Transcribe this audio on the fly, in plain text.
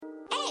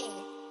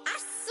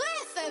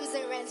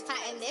Zoren's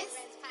pattern this.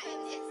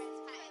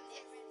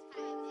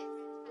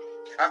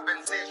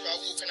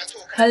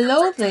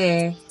 Hello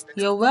there.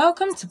 You're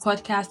welcome to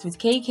Podcast with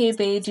KK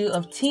Bedu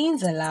of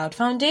Teens Aloud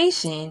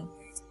Foundation.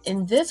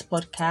 In this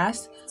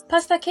podcast,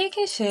 Pastor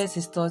KK shares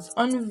his thoughts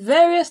on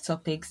various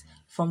topics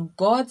from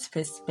God's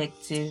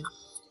perspective.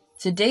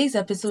 Today's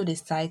episode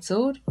is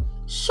titled,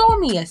 Show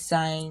Me a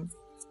Sign.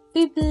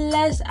 Be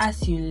blessed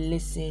as you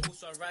listen.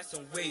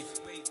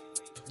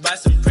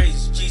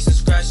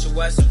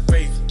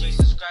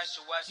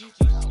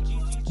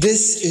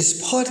 This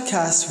is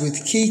Podcast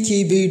with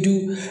KK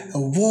Bedu. A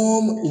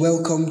warm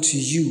welcome to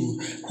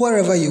you.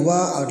 Wherever you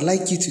are, I would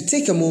like you to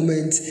take a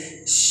moment,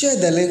 share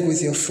the link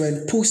with your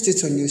friend, post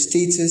it on your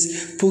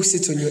status, post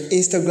it on your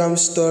Instagram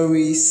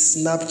stories,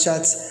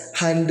 Snapchat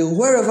handle,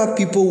 wherever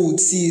people would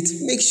see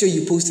it. Make sure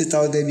you post it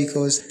out there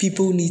because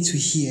people need to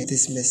hear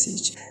this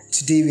message.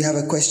 Today we have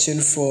a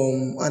question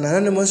from an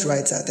anonymous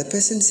writer. The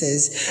person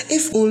says,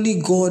 if only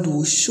God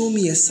will show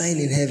me a sign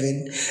in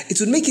heaven, it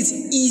would make it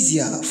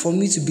easier for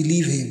me to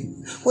believe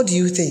him. What do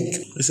you think?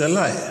 It's a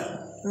lie.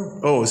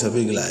 Oh, it's a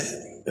big lie.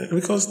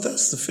 Because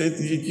that's the faith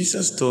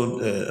Jesus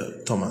told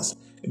Thomas.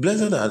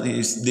 Blessed are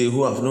they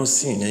who have not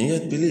seen and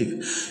yet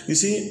believe. You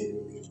see,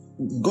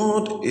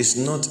 God is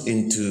not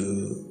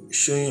into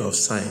showing of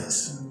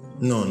signs.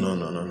 No.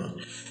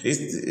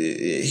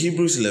 It's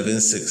Hebrews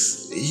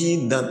 11:6.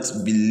 He that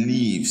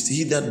believes,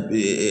 he that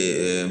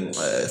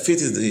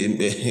faith is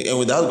and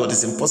without God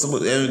is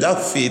impossible. And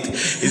without faith,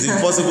 it's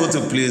impossible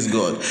to please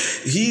God.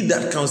 He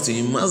that comes to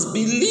him must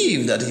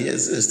believe that he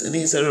exists, and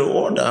he is a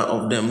rewarder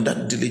of them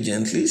that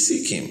diligently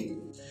seek him.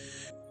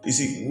 You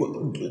see,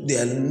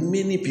 there are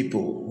many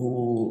people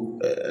who.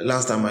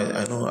 Last time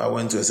I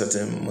went to a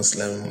certain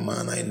Muslim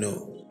man I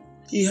know.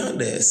 He had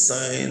a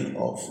sign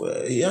of,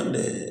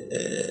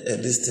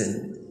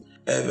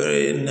 a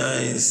very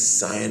nice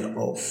sign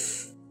of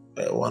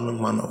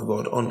one man of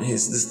God on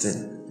his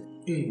thing.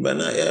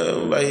 But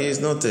he is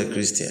not a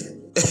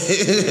Christian.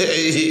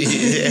 He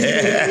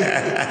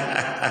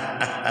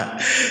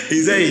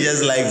said he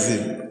just likes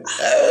him.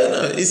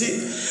 No, you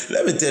see,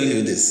 let me tell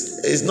you this.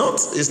 It's not.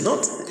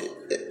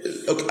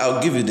 Okay,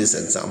 I'll give you this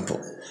example.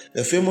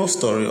 The famous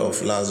story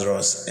of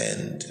Lazarus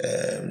and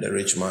the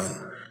rich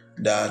man.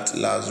 That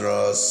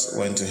Lazarus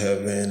went to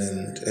heaven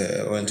and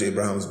went to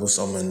Abraham's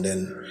bosom, and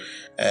then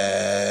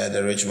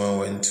the rich man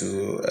went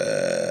to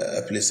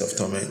a place of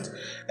torment.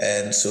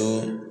 And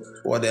so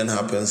what then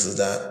happens is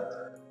that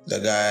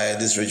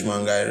this rich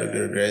man guy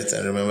regrets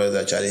and remembers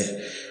that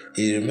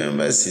he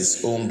remembers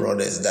his own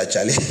brothers that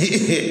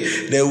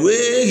the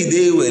way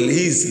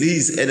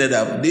he's ended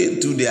up,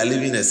 they are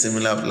living a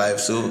similar life.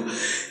 So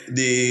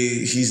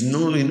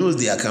he knows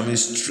they are coming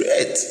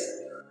straight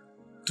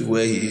to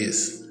where he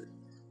is.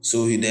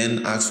 So he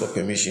then asked for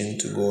permission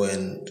to go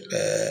and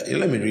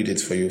let me read it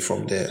for you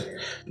from there.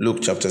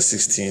 Luke chapter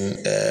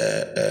 16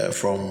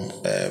 from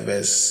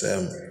verse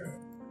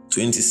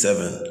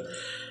 27.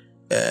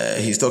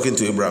 He's talking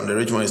to Abraham. The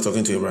rich man is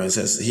talking to Abraham. He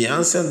says, he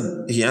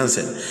answered,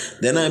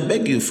 then I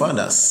beg you,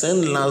 Father,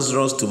 send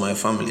Lazarus to my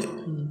family.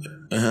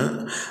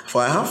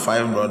 For I have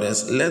 5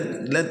 brothers.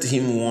 Let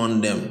him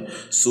warn them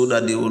so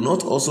that they will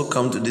not also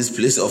come to this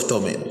place of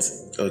torment.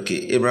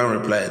 Okay, Abraham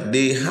replied,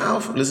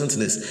 listen to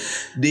this,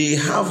 they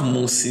have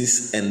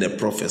Moses and the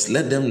prophets.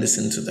 Let them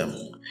listen to them.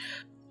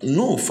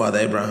 No, Father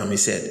Abraham, he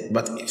said,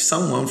 but if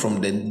someone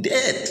from the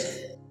dead.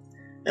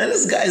 And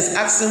this guy is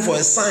asking for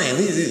a sign.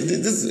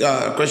 This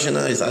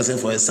questioner is asking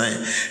for a sign.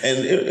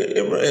 And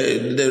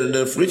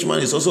the rich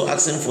man is also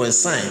asking for a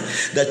sign.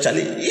 That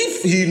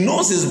if he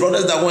knows his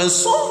brothers that when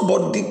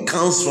somebody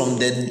comes from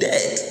the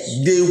dead,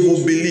 they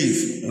will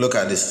believe. Look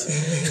at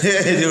this.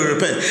 They will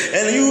repent.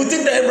 And you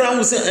think that Abraham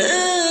will say,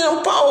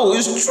 Paul,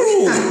 it's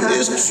true.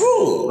 It's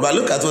true. But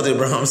look at what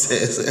Abraham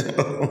says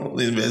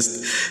in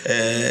verse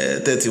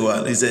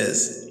 31.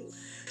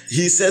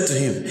 He said to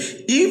him,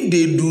 if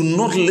they do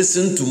not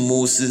listen to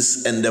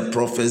Moses and the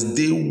prophets,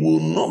 they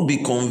will not be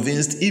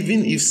convinced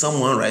even if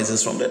someone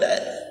rises from the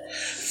dead.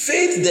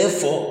 Faith,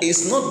 therefore,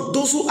 is not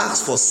those who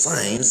ask for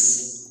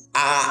signs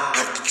are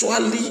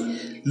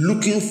actually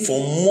looking for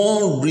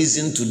more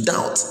reason to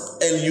doubt.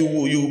 And you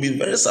will be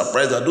very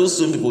surprised that those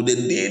same people, the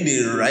day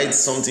they write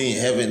something in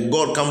heaven,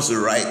 God comes to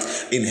write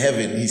in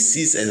heaven. He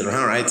sees a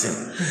handwriting.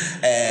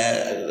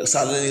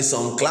 Suddenly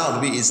some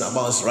cloud is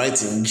about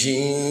writing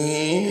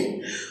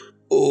G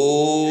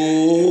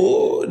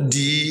O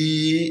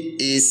D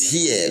is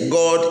here.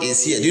 God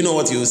is here. Do you know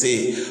what you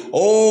say?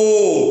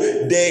 Oh,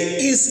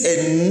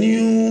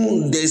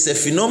 there's a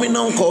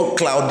phenomenon called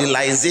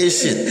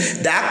cloudization.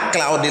 That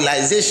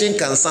cloudization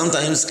can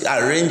sometimes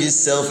arrange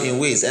itself in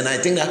ways. And I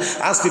think that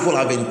as people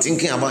have been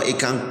thinking about it,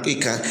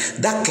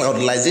 that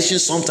cloudization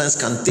sometimes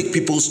can take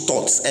people's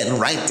thoughts and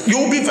write.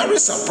 You'll be very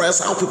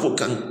surprised how people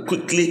can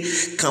quickly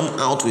come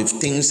out with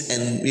things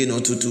and,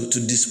 to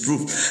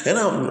disprove. And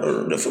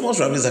the famous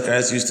Rabbi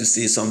Zacharias used to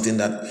say something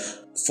that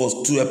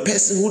to a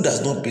person who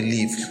does not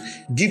believe,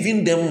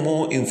 giving them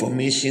more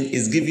information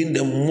is giving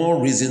them more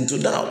reason to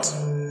doubt.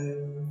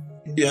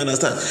 You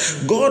understand?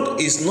 God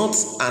is not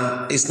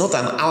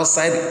an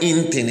outside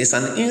in thing, it's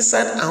an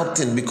inside out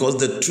thing, because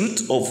the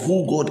truth of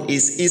who God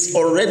is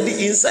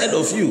already inside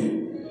of you.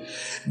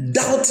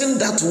 Doubting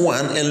that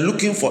one and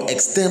looking for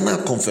external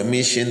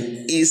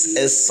confirmation is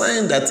a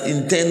sign that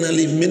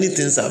internally many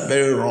things are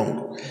very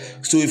wrong.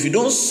 So if you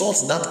don't sort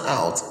that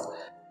out,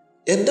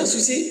 and that's,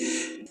 you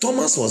see,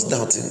 Thomas was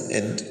doubting,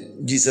 and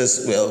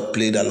Jesus,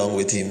 played along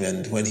with him.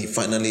 And when he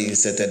finally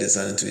inserted his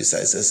hand into his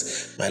side,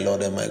 says, "My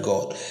Lord and my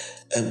God."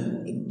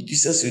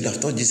 Jesus, you'd have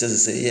thought Jesus would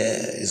say,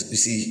 "Yeah,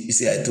 you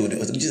see, I told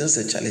you." Jesus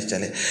said, Charlie,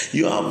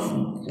 you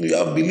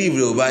have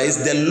believed, but it's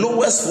the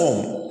lowest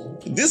form.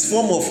 This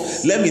form of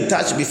let me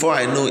touch before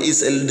I know is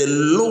the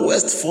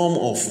lowest form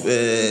of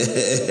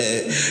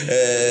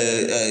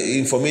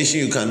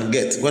information you can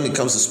get when it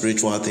comes to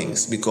spiritual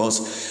things.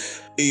 Because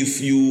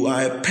if you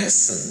are a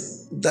person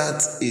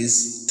that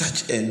is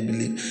touch and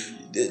believe,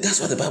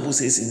 that's what the Bible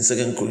says in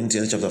 2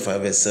 Corinthians chapter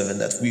 5 verse 7,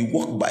 that we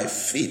walk by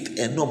faith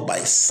and not by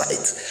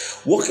sight.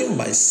 Walking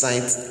by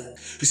sight,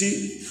 you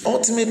see,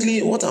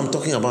 ultimately what I'm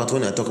talking about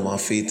when I talk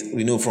about faith,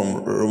 we know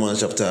from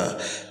Romans chapter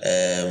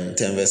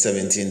 10 verse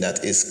 17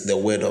 that is the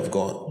word of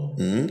God.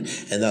 And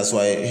that's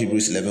why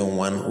Hebrews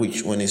 11:1,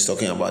 which when he's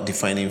talking about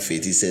defining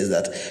faith, he says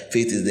that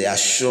faith is the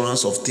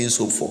assurance of things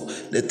hoped for.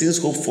 The things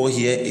hoped for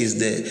here is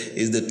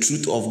the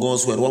truth of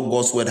God's word, what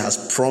God's word has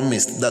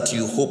promised that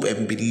you hope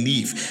and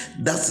believe.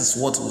 That is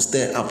what will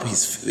stir up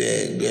his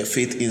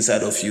faith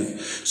inside of you.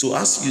 So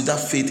as that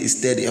faith is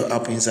stirred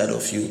up inside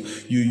of you,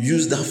 you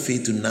use that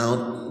faith to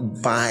now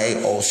buy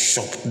or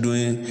shop,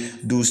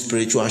 do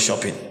spiritual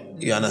shopping.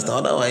 You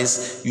understand?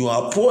 Otherwise, you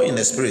are poor in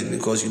the spirit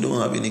because you don't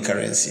have any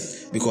currency.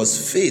 Because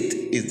faith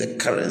is the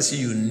currency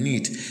you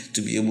need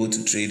to be able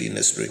to trade in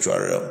the spiritual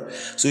realm.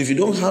 So if you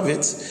don't have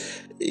it,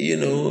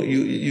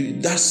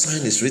 that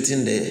sign is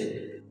written there.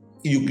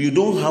 You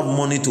don't have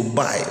money to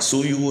buy.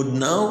 So you would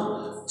now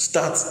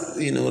start,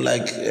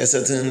 like a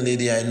certain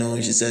lady I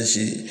know, she said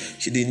she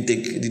didn't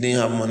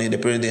have money, the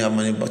parents didn't have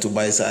money but to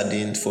buy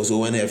sardines for. So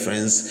when her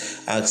friends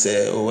ask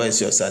her, "Oh, where's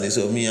your sardines?"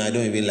 So me, I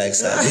don't even like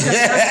sardines.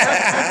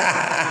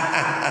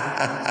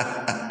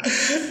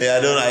 Yeah,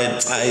 I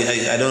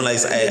don't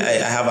like.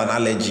 I have an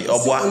allergy.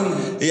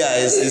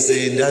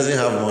 It doesn't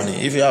have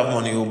money. If you have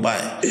money, you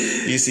buy.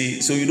 You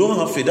see, so you don't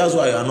have faith. That's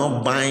why you are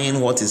not buying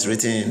what is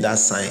written in that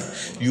sign.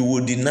 You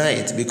will deny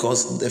it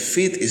because the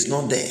faith is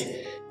not there.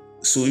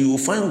 So you will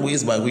find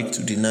ways by which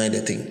to deny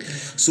the thing.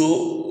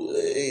 So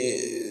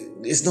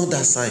it's not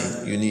that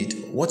sign you need.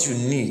 What you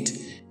need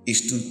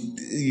is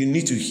you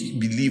need to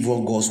believe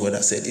what God's word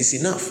has said. It's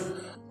enough.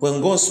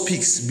 When God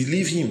speaks,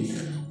 believe him.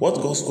 What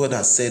God's word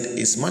has said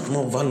is much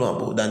more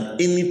valuable than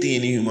anything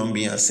any human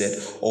being has said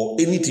or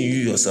anything you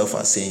yourself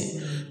are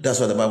saying. That's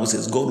what the Bible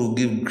says. God will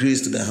give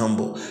grace to the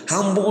humble.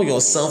 Humble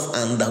yourself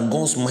under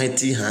God's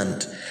mighty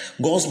hand.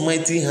 God's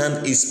mighty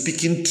hand is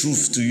speaking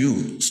truth to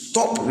you.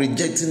 Stop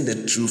rejecting the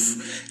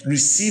truth.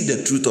 Receive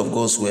the truth of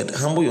God's word.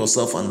 Humble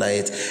yourself under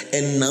it.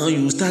 And now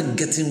you start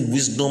getting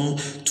wisdom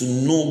to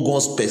know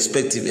God's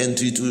perspective and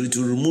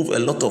to remove a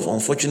lot of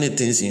unfortunate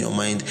things in your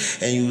mind.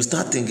 And you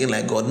start thinking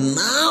like God.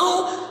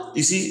 Now,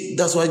 you see,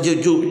 that's why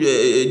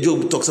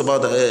Job talks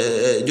about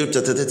Job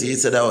chapter 38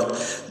 said that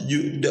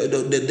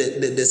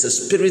there's a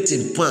spirit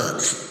in man.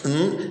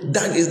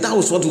 That is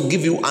what will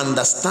give you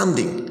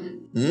understanding.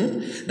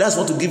 That's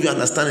what will give you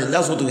understanding.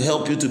 That's what will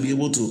help you to be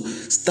able to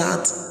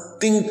start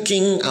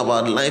thinking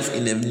about life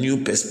in a new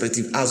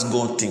perspective as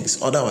God thinks.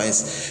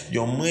 Otherwise,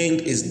 your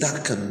mind is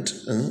darkened.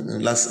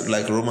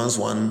 Like Romans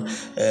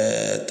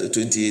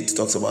 1:28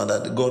 talks about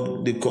that.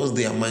 God, because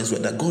their minds were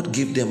that God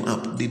gave them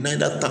up. They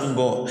neither thanked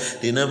God.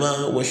 They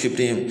never worshipped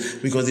him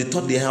because they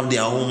thought they have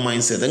their own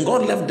mindset. And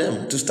God left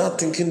them to start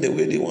thinking the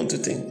way they want to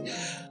think.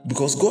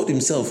 Because God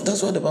himself,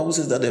 that's why the Bible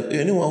says that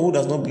anyone who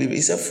does not believe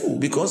is a fool.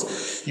 Because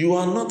you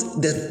are not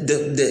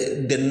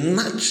the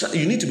natural,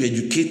 you need to be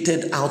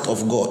educated out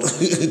of God.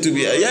 You need to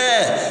be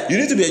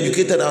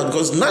educated out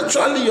because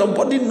naturally your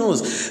body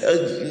knows.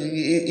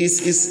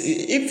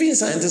 Even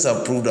scientists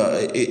have proved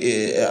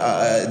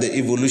the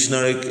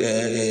evolutionary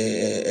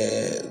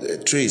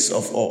trace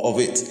of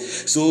it.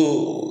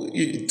 So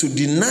to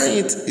deny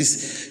it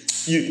is...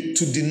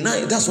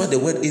 that's why the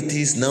word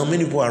atheist, now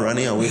many people are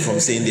running away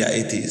from saying they are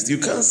atheists. You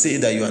can't say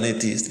that you are an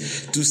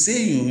atheist. To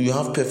say you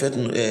have perfect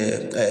you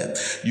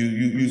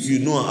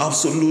know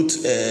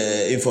absolute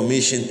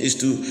information is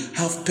to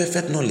have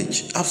perfect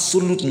knowledge,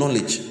 absolute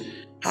knowledge.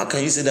 How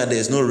can you say that there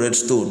is no red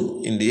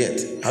stone in the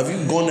earth? Have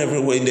you gone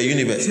everywhere in the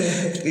universe?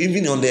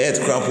 Even on the earth,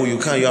 you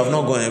have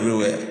not gone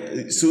everywhere.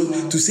 So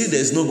to say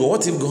there is no God,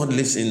 what if God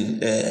lives in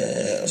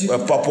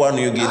Papua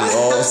New Guinea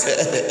or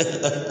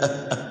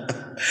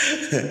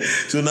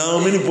so now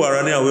many people are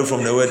running away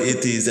from the word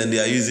atheist and they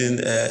are using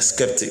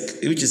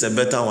skeptic, which is a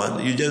better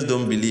one. You just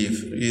don't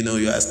believe.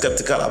 you are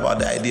skeptical about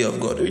the idea of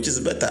God, which is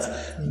better.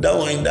 That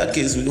one, in that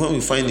case, when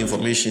we find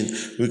information,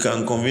 we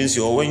can convince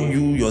you, or when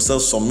you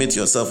yourself submit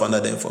yourself under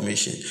the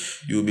information,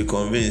 you will be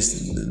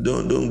convinced.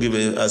 Don't give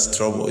us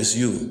trouble. It's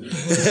you.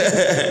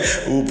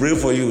 We'll pray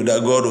for you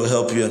that God will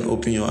help you and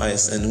open your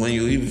eyes. And when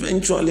you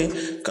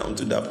eventually come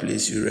to that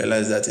place, you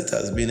realize that it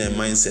has been a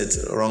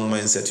wrong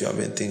mindset you have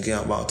been thinking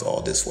about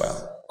all this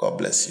while. God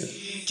bless you.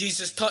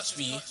 Jesus touched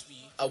me,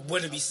 I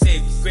wouldn't be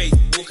saved. Great,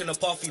 walking the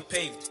path you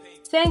paved.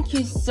 Thank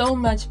you so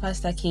much,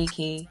 Pastor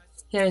KK.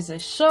 Here is a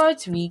short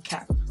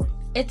recap.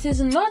 It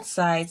is not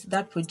sight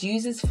that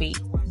produces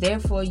faith.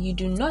 Therefore, you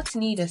do not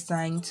need a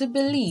sign to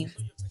believe.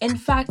 In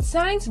fact,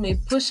 signs may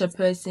push a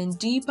person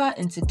deeper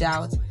into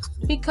doubt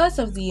because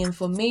of the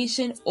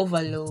information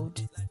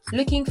overload.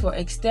 Looking for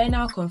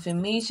external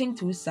confirmation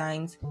through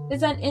signs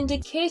is an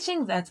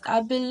indication that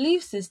our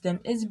belief system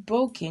is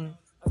broken.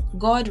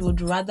 God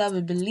would rather we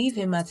believe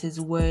Him at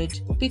His word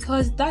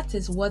because that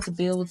is what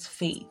builds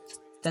faith,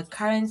 the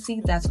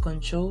currency that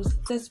controls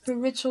the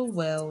spiritual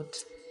world.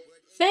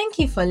 Thank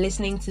you for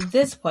listening to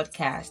this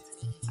podcast.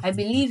 I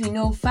believe you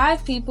know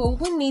 5 people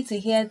who need to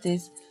hear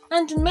this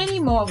and many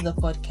more of the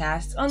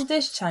podcasts on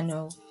this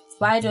channel.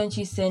 Why don't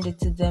you send it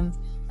to them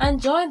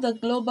and join the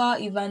global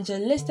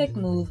evangelistic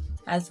move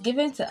as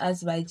given to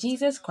us by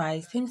Jesus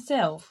Christ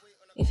Himself?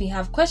 If you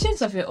have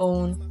questions of your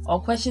own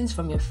or questions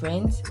from your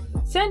friends,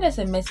 send us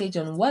a message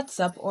on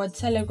WhatsApp or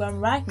Telegram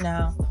right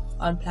now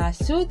on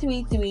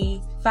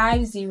 +233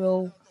 50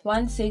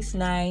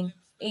 169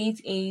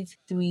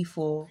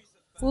 8834.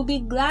 We'll be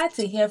glad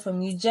to hear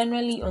from you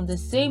generally on the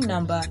same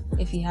number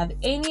if you have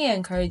any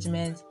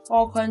encouragement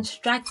or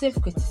constructive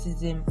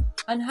criticism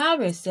on how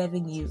we're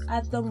serving you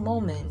at the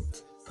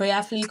moment.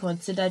 Prayerfully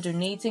consider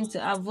donating to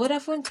our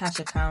Vodafone Cash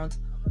account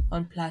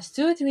on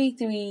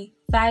 +233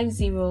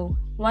 50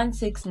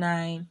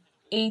 169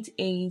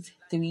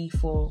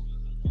 8834.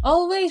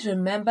 Always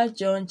remember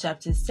John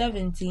chapter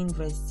 17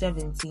 verse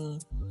 17,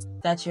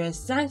 that you are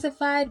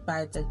sanctified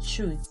by the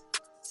truth.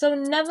 So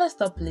never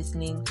stop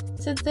listening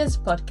to this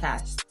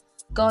podcast.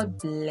 God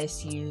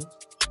bless you.